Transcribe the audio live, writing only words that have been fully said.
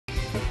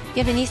Y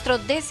el ministro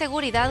de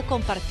Seguridad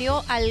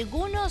compartió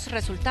algunos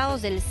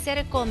resultados del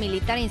cerco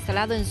militar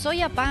instalado en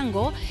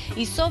Soyapango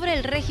y sobre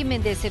el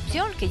régimen de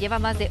excepción que lleva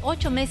más de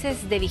 8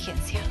 meses de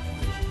vigencia.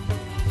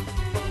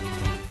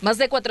 Más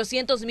de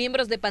 400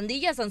 miembros de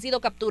pandillas han sido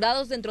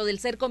capturados dentro del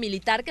cerco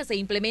militar que se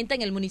implementa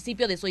en el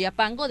municipio de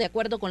Soyapango, de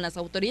acuerdo con las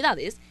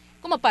autoridades,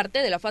 como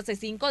parte de la fase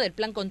 5 del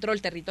Plan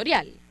Control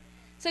Territorial.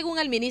 Según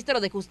el ministro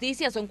de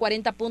Justicia, son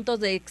 40 puntos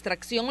de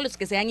extracción los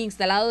que se han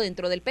instalado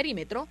dentro del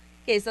perímetro,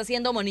 que está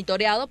siendo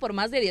monitoreado por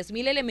más de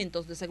 10.000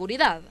 elementos de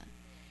seguridad.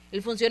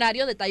 El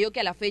funcionario detalló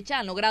que a la fecha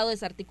han logrado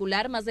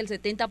desarticular más del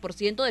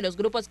 70% de los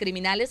grupos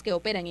criminales que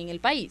operan en el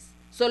país.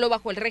 Solo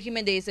bajo el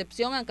régimen de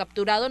excepción han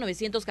capturado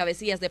 900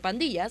 cabecillas de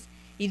pandillas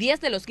y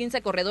 10 de los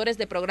 15 corredores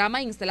de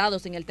programa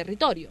instalados en el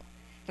territorio.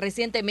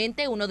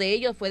 Recientemente, uno de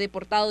ellos fue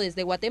deportado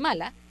desde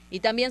Guatemala y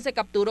también se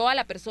capturó a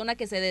la persona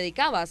que se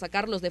dedicaba a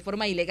sacarlos de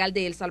forma ilegal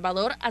de El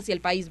Salvador hacia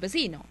el país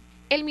vecino.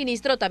 El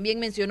ministro también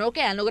mencionó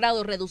que han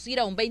logrado reducir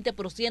a un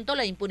 20%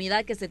 la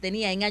impunidad que se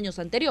tenía en años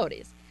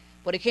anteriores.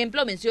 Por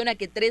ejemplo, menciona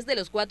que 3 de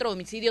los 4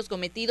 homicidios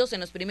cometidos en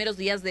los primeros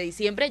días de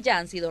diciembre ya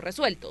han sido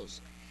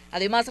resueltos.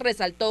 Además,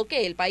 resaltó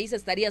que el país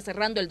estaría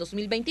cerrando el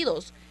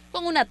 2022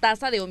 con una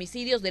tasa de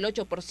homicidios del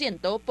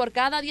 8% por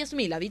cada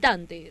 10.000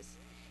 habitantes.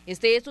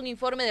 Este es un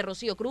informe de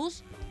Rocío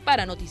Cruz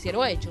para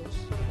Noticiero Hechos.